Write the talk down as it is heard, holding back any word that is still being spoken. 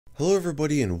Hello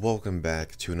everybody and welcome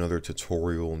back to another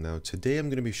tutorial. Now today I'm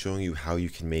going to be showing you how you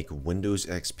can make Windows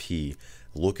XP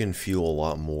look and feel a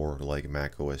lot more like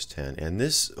Mac OS X. And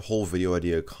this whole video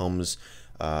idea comes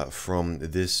from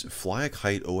this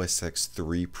FlyAKiteOSX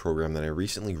 3 program that I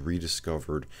recently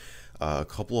rediscovered a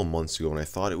couple of months ago, and I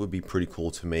thought it would be pretty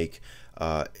cool to make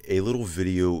a little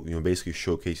video, basically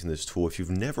showcasing this tool. If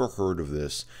you've never heard of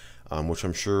this, which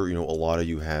I'm sure a lot of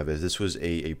you have, as this was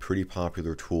a pretty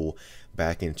popular tool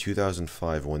back in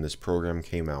 2005 when this program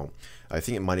came out. I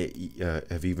think it might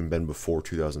have even been before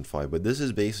 2005, but this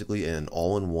is basically an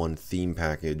all-in-one theme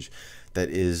package that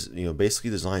is basically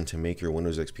designed to make your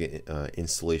Windows XP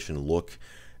installation look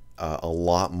a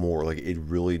lot more like it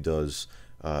really does.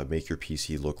 Make your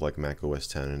PC look like Mac OS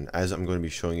X. And as I'm going to be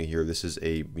showing you here, this is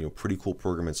a pretty cool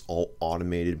program. It's all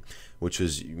automated, which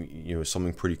is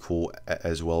something pretty cool,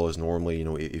 as well as normally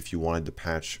if you wanted to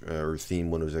patch or theme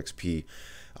Windows XP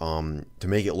to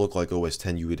make it look like OS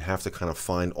X, you would have to kind of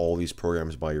find all these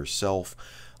programs by yourself.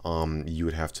 You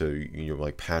would have to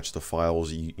like patch the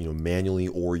files manually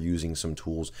or using some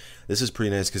tools. This is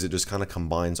pretty nice because it just kind of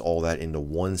combines all that into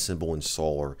one simple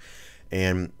installer.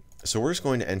 And so we're just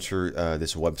going to enter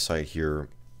this website here,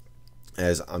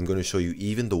 as I'm going to show you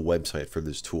even the website for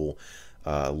this tool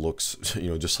looks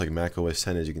just like Mac OS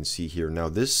X, as you can see here. Now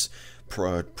this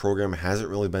program hasn't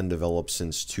really been developed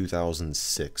since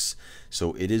 2006,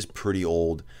 so it is pretty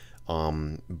old.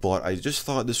 But I just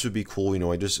thought this would be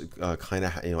cool. I just kind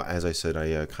of, as I said,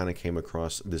 I kind of came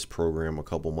across this program a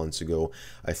couple months ago.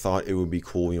 I thought it would be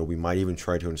cool. We might even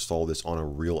try to install this on a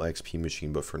real XP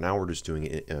machine, but for now we're just doing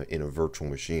it in a virtual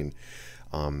machine,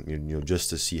 just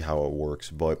to see how it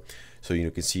works. But so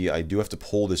you can see I do have to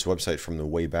pull this website from the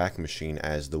Wayback Machine,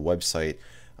 as the website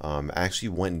actually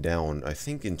went down, I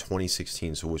think, in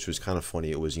 2016, so which was kind of funny.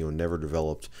 It was never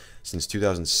developed since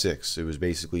 2006. It was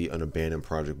basically an abandoned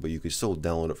project, but you could still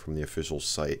download it from the official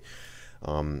site.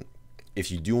 If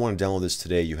you do want to download this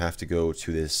today, you have to go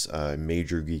to this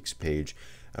Major Geeks page.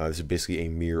 This is basically a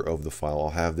mirror of the file. I'll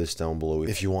have this down below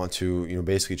if you want to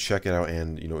basically check it out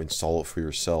and install it for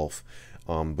yourself.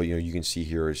 But you can see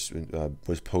here it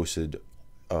was posted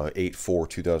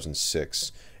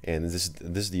 8/4/2006, and this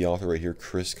is the author right here,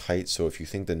 Chris Kite. So if you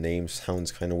think the name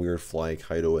sounds kind of weird,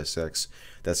 FlyAKiteOSX,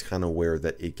 that's kind of where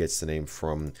that it gets the name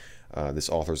from. This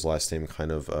author's last name,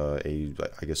 kind of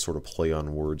I guess sort of play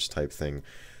on words type thing.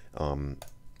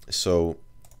 So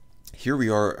here we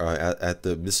are at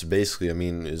this is basically,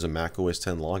 is a Mac OS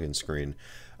X login screen,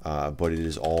 but it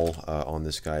is all on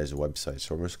this guy's website.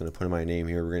 So I'm just going to put in my name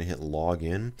here. We're going to hit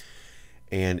login,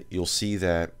 and you'll see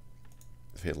that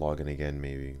if I hit login again,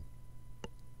 maybe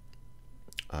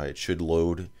it should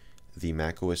load the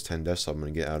Mac OS X desktop. I'm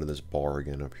going to get out of this bar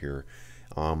again up here.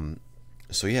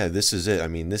 So yeah, this is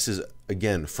it. This is,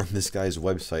 again, from this guy's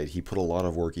website. He put a lot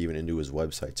of work even into his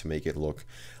website to make it look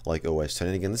like OS X.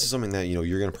 And again, this is something that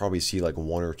you're going to probably see like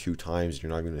 1 or 2 times.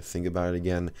 You're not going to think about it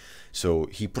again. So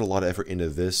he put a lot of effort into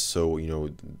this. So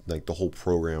like the whole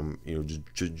program,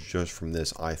 just from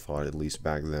this, I thought, at least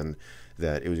back then,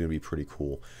 that it was going to be pretty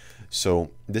cool. So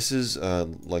this is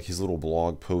like his little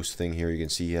blog post thing here. You can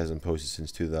see he hasn't posted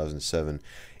since 2007.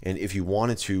 And if you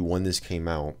wanted to, when this came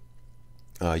out,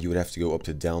 you would have to go up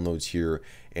to downloads here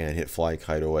and hit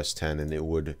FlyAKiteOS 10, and it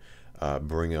would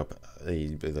bring up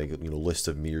a list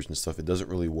of mirrors and stuff. It doesn't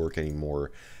really work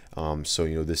anymore.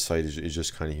 So this site is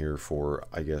just kind of here for,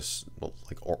 I guess,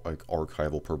 like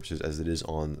archival purposes, as it is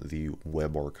on the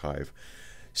web archive.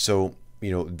 So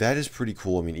that is pretty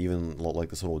cool. Even like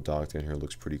this little dock down here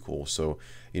looks pretty cool. So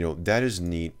that is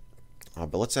neat.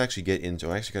 But let's actually get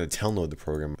into, I actually got to download the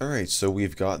program. Alright, so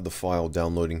we've got the file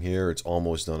downloading here. It's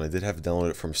almost done. I did have to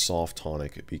download it from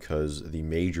Softonic because the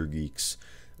Major Geeks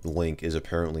link is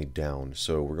apparently down.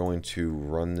 So we're going to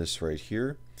run this right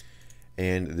here.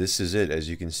 And this is it. As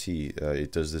you can see,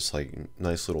 it does this like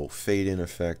nice little fade in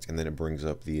effect, and then it brings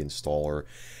up the installer.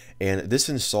 And this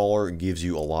installer gives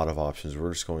you a lot of options.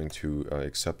 We're just going to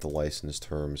accept the license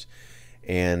terms.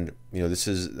 And this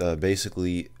is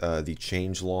basically the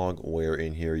change log, where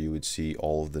in here you would see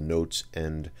all of the notes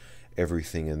and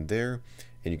everything in there.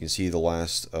 And you can see the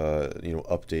last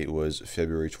update was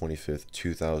February 25th,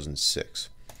 2006.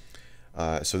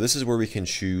 So this is where we can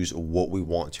choose what we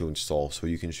want to install. So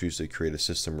you can choose to create a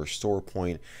system restore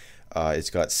point. It's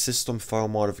got system file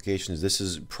modifications. This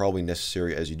is probably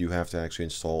necessary, as you do have to actually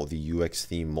install the UX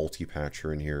theme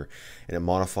multi-patcher in here, and it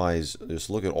modifies. Just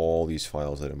look at all these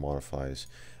files that it modifies.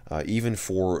 Even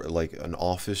for like an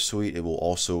Office suite, it will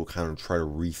also kind of try to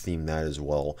retheme that as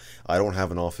well. I don't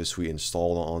have an Office suite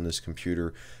installed on this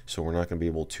computer, so we're not going to be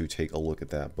able to take a look at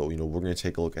that. But we're going to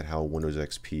take a look at how Windows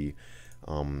XP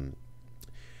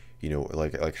you know,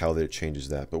 like how that it changes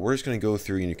that. But we're just going to go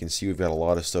through, and you can see we've got a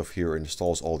lot of stuff here. It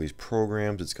installs all these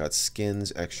programs. It's got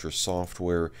skins, extra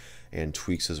software, and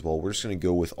tweaks as well. We're just going to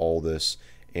go with all this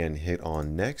and hit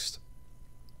on next.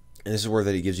 And this is where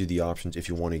that it gives you the options if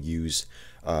you want to use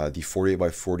the 48 by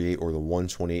 48 or the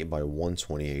 128 by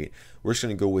 128. We're just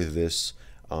going to go with this.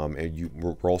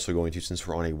 We're also going to, since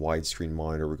we're on a widescreen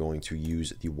monitor, we're going to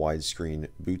use the widescreen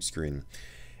boot screen.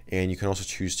 And you can also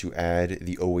choose to add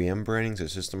the OEM branding to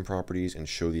system properties and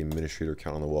show the administrator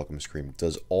account on the welcome screen. It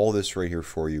does all this right here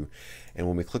for you. And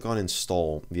when we click on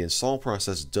install, the install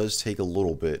process does take a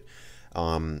little bit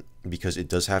because it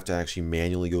does have to actually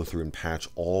manually go through and patch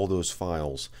all those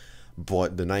files.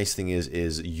 But the nice thing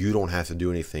is you don't have to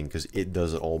do anything because it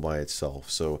does it all by itself.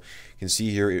 So you can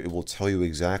see here it will tell you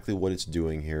exactly what it's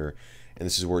doing here. And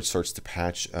this is where it starts to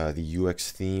patch the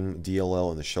UX theme DLL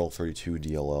and the Shell 32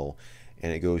 DLL.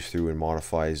 And it goes through and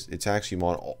modifies. It's actually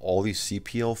all these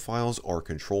CPL files are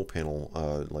control panel,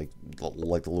 like the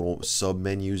little sub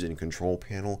menus in control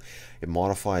panel. It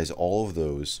modifies all of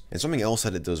those. And something else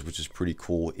that it does, which is pretty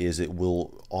cool, is it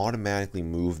will automatically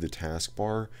move the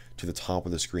taskbar to the top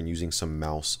of the screen using some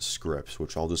mouse scripts,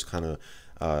 which I'll just kind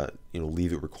of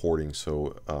leave it recording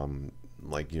so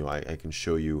I can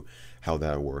show you how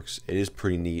that works. It is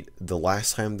pretty neat. The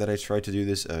last time that I tried to do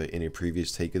this in a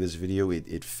previous take of this video,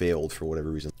 it failed for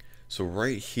whatever reason. So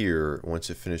right here,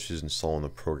 once it finishes installing the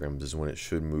program, this is when it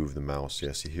should move the mouse.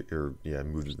 Yeah, see here,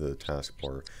 move the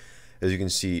taskbar. As you can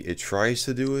see, it tries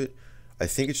to do it. I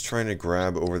think it's trying to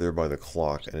grab over there by the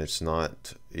clock, and it's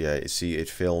not. Yeah, see, it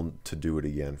failed to do it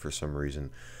again for some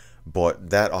reason. But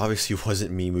that obviously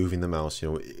wasn't me moving the mouse.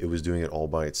 You know, it was doing it all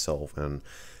by itself, and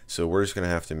so we're just gonna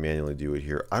have to manually do it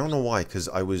here. I don't know why, because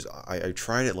I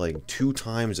tried it like 2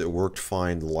 times. It worked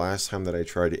fine. The last time that I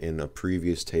tried it in a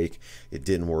previous take, it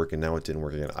didn't work, and now it didn't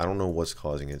work again. I don't know what's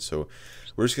causing it. So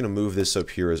we're just gonna move this up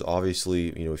here. As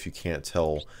obviously, you know, if you can't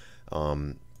tell,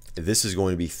 this is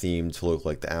going to be themed to look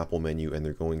like the Apple menu, and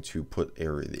they're going to put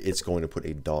it's going to put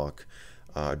a dock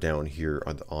down here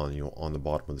on the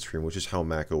bottom of the screen, which is how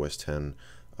Mac OS X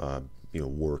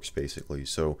works basically.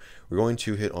 So we're going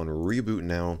to hit on reboot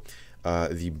now.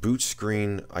 The boot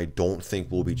screen I don't think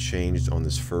will be changed on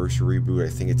this first reboot. I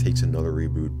think it takes another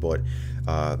reboot, but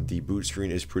the boot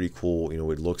screen is pretty cool. You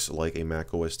know, it looks like a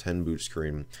Mac OS X boot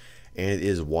screen, and it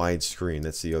is widescreen.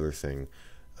 That's the other thing.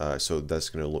 So that's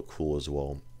going to look cool as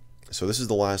well. So this is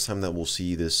the last time that we'll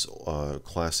see this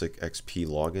classic XP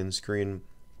login screen,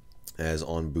 as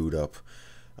on boot up.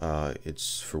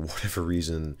 It's for whatever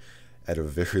reason at a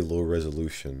very low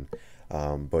resolution,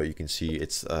 but you can see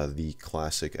it's the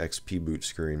classic XP boot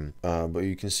screen. But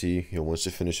you can see, you know, once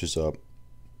it finishes up,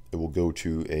 it will go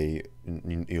to a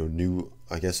new,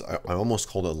 I guess I almost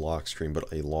called it a lock screen,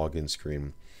 but a login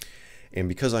screen. And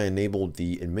because I enabled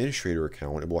the administrator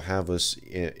account, it will have us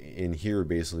in here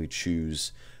basically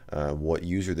choose what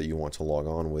user that you want to log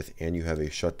on with, and you have a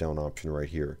shutdown option right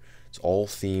here. It's all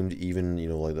themed, even, you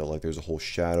know, like there's a whole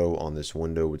shadow on this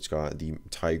window. It's got the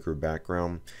tiger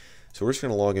background. So we're just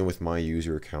going to log in with my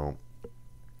user account.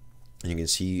 And you can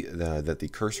see that the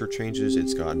cursor changes.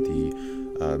 It's got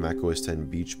the Mac OS X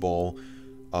beach ball.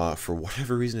 For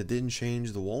whatever reason, it didn't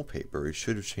change the wallpaper. It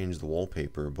should have changed the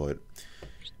wallpaper, but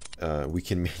we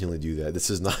can manually do that. This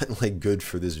is not like good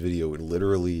for this video. It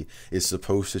literally is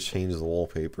supposed to change the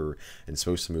wallpaper and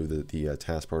supposed to move the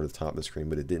taskbar to the top of the screen,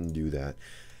 but it didn't do that.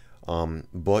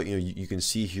 But you know, you can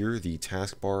see here the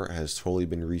taskbar has totally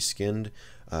been reskinned.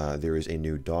 There is a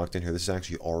new dock in here. This is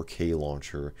actually RK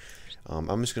Launcher.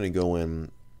 I'm just going to go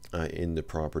in the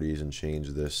properties and change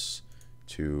this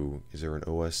to, is there an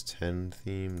OS X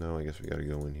theme? No, I guess we got to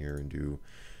go in here and do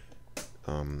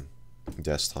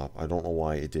desktop. I don't know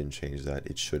why it didn't change that.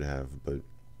 It should have, but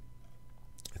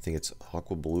I think it's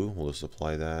aqua blue. We'll just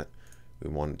apply that. We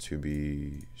want it to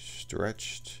be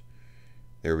stretched.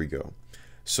 There we go.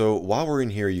 So while we're in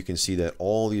here, you can see that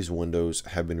all these windows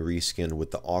have been reskinned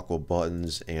with the aqua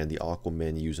buttons and the aqua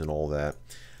menus and all that.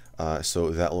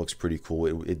 So that looks pretty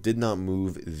cool. It did not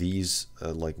move these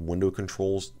like window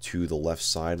controls to the left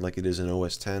side like it is in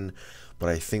OS X, but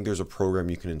I think there's a program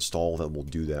you can install that will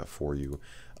do that for you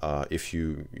if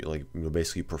you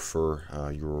basically prefer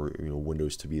your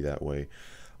windows to be that way.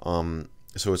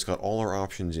 So it's got all our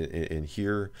options in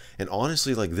here, and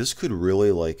honestly, like, this could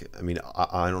really, like, I mean,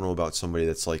 I don't know about somebody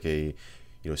that's like a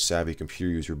savvy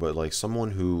computer user, but like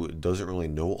someone who doesn't really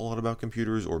know a lot about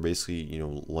computers, or basically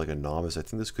like a novice, I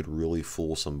think this could really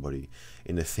fool somebody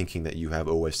into thinking that you have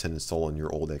OS X installed on your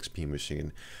old XP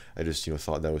machine. I just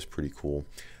thought that was pretty cool.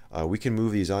 We can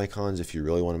move these icons if you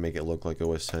really want to make it look like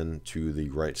OS X to the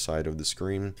right side of the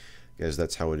screen, as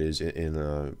that's how it is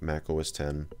in Mac OS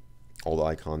X. all the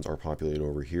icons are populated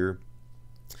over here.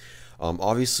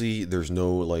 Obviously, there's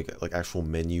no like actual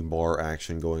menu bar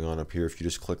action going on up here. If you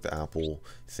just click the Apple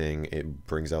thing, it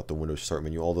brings out the Windows Start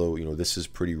menu. Although, you know, this is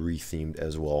pretty rethemed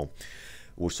as well,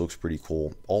 which looks pretty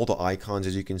cool. All the icons,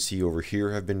 as you can see over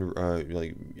here, have been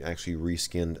like actually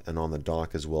reskinned, and on the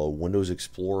dock as well. Windows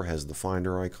Explorer has the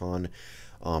Finder icon.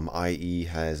 IE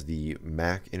has the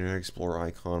Mac Internet Explorer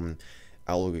icon.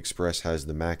 Outlook Express has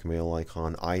the Mac Mail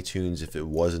icon. iTunes, if it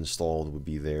was installed, would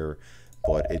be there,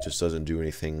 but it just doesn't do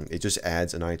anything. It just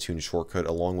adds an iTunes shortcut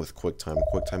along with QuickTime.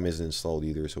 QuickTime isn't installed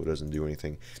either, so it doesn't do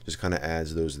anything. Just kind of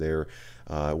adds those there.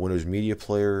 Windows Media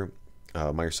Player,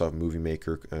 Microsoft Movie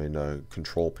Maker, and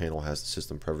Control Panel has the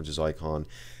System Preferences icon,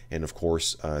 and of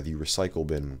course the Recycle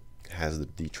Bin has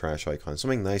the trash icon.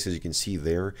 Something nice, as you can see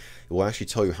there, it will actually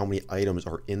tell you how many items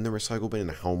are in the recycle bin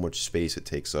and how much space it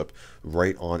takes up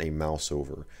right on a mouse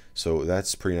over. So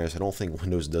that's pretty nice. I don't think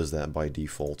Windows does that by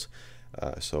default.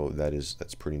 So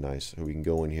that's pretty nice. We can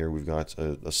go in here. We've got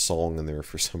a song in there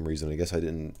for some reason. I guess I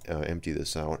didn't empty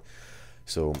this out.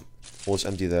 So let's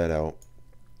empty that out.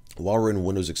 While we're in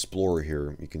Windows Explorer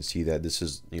here, you can see that this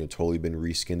has, you know, totally been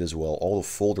reskinned as well. All the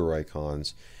folder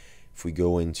icons. If we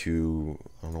go into,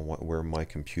 I don't know where my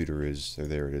computer is.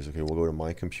 There it is. Okay, we'll go to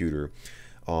my computer.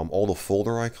 All the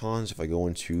folder icons, if I go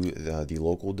into the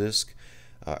local disk,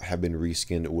 have been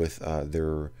reskinned with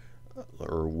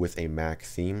with a Mac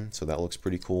theme, so that looks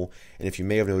pretty cool. And if you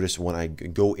may have noticed, when I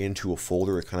go into a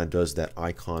folder, it kind of does that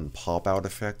icon pop-out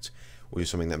effect, which is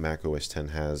something that Mac OS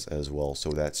X has as well,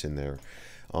 so that's in there.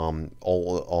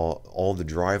 All the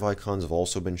drive icons have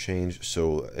also been changed.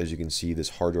 So as you can see, this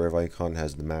hard drive icon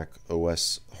has the Mac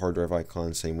OS hard drive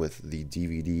icon, same with the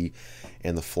DVD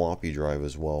and the floppy drive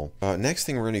as well. Next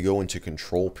thing, we're going to go into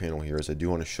Control Panel here, as I do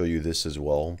want to show you this as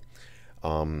well.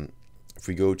 If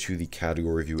we go to the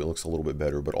category view, it looks a little bit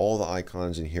better, but all the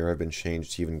icons in here have been changed.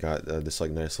 It's even got this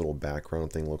like nice little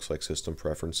background thing, looks like System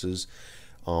Preferences.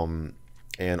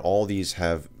 And all these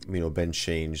have, you know, been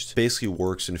changed. Basically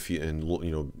works and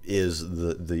you know, is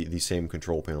the same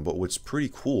control panel. But what's pretty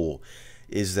cool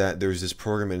is that there's this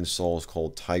program it installs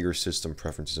called Tiger System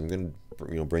Preferences. I'm going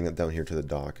to, you know, bring that down here to the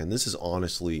dock. And this is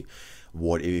honestly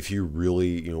what, if you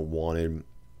really, you know, wanted,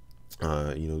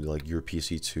 you know, like your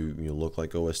PC to, you know, look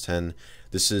like OS X,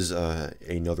 this is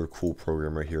another cool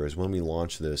program right here. As when we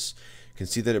launch this, you can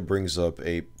see that it brings up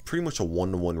a pretty much a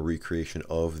one-to-one recreation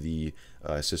of the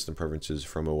system preferences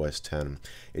from OS X.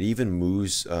 It even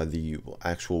moves the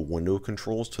actual window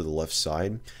controls to the left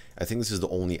side. I think this is the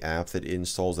only app that it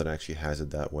installs that actually has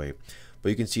it that way. But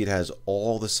you can see it has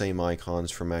all the same icons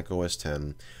from Mac OS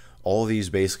X. All of these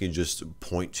basically just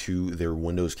point to their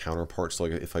Windows counterparts.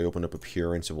 Like if I open up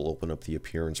Appearance, it will open up the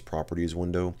Appearance Properties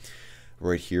window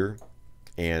right here.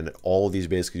 And all of these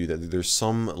basically do that. There's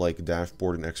some like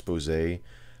dashboard and expose that,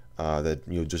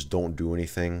 you know, just don't do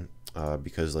anything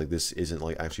because like this isn't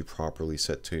like actually properly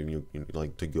set to, you know,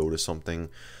 like to go to something.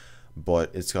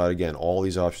 But it's got, again, all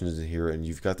these options in here, and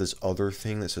you've got this other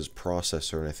thing that says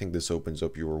processor, and I think this opens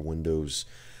up your Windows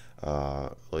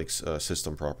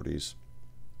system properties.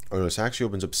 Oh no, this actually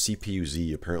opens up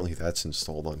CPU-Z. Apparently that's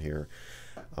installed on here.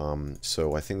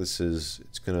 So I think this is,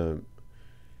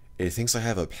 it thinks I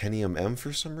have a Pentium M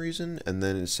for some reason, and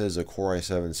then it says a Core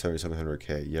i7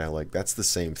 7700K. Yeah, like that's the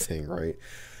same thing, right?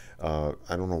 I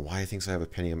don't know why it thinks I have a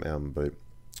Pentium M, but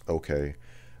okay.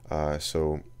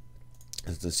 So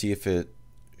let's see if it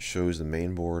shows the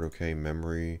main board. Okay,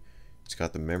 memory. It's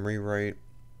got the memory right.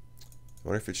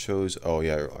 What if it shows, oh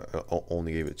yeah, I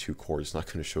only gave it 2 cores. It's not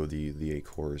going to show the 8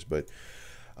 cores, but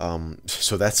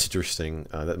so that's interesting.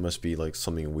 That must be like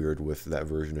something weird with that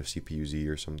version of CPU-Z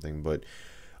or something. But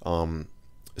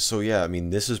so yeah, I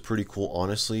mean, this is pretty cool.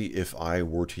 Honestly, if I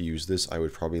were to use this, I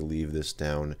would probably leave this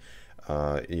down,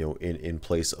 you know, in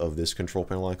place of this control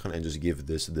panel icon, and just give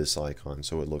this icon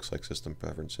so it looks like system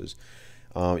preferences.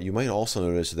 You might also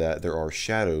notice that there are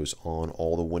shadows on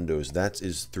all the windows. That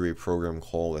is through a program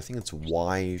called, I think it's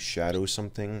Y Shadow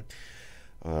something.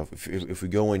 If we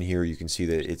go in here, you can see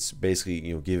that it's basically,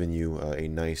 you know, giving you a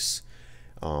nice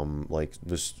like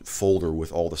this folder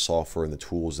with all the software and the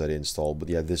tools that it installed. But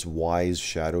yeah, this Y's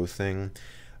shadow thing,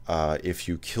 if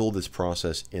you kill this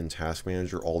process in Task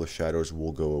Manager, all the shadows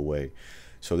will go away.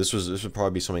 So this would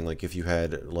probably be something like if you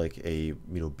had like a, you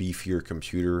know, beefier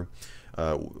computer,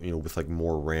 you know, with like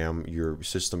more RAM, your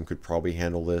system could probably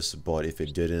handle this. But if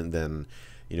it didn't, then,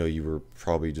 you know, you were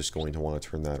probably just going to want to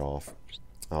turn that off.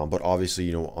 But obviously,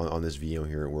 you know, on this video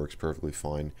here, it works perfectly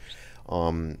fine.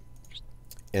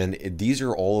 And these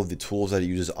are all of the tools that it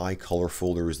uses. iColor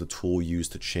folder is the tool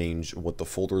used to change what the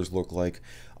folders look like.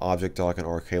 Object Dock and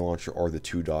RK Launcher are the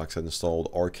two docks I installed.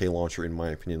 RK Launcher, in my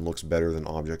opinion, looks better than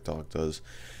Object Dock does.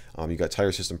 You got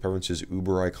Tire System Preferences.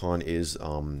 Uber icon is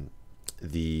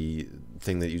the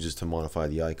thing that uses to modify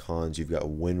the icons. You've got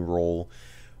WinRoll,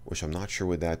 which I'm not sure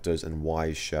what that does, and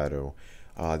Wise Shadow.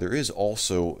 There is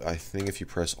also, I think if you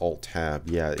press Alt-Tab,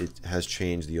 yeah, it has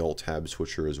changed the Alt-Tab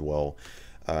switcher as well.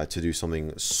 To do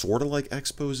something sort of like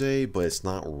expose, but it's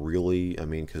not really. I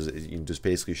mean, because it just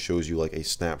basically shows you like a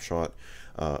snapshot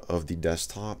of the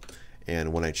desktop,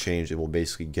 and when I change, it will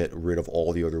basically get rid of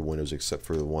all the other windows except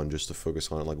for the one, just to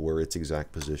focus on like where its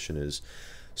exact position is.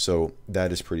 So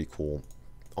that is pretty cool.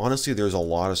 Honestly, there's a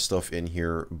lot of stuff in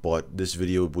here, but this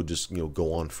video would just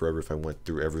go on forever if I went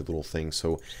through every little thing.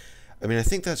 So I mean, I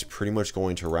think that's pretty much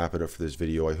going to wrap it up for this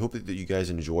video. I hope that you guys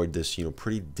enjoyed this,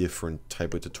 pretty different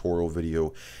type of tutorial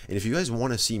video. And if you guys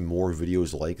want to see more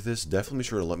videos like this, definitely be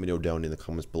sure to let me know down in the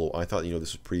comments below. I thought, this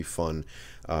was pretty fun,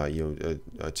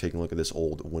 taking a look at this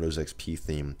old Windows XP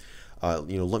theme.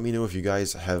 Let me know if you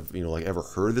guys have, like ever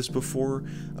heard of this before,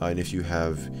 and if you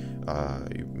have,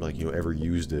 ever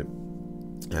used it.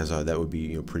 As that would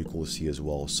be pretty cool to see as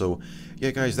well. So yeah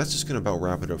guys, that's just gonna about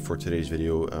wrap it up for today's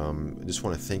video. I just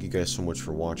want to thank you guys so much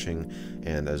for watching,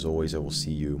 and as always I will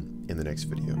see you in the next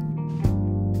video.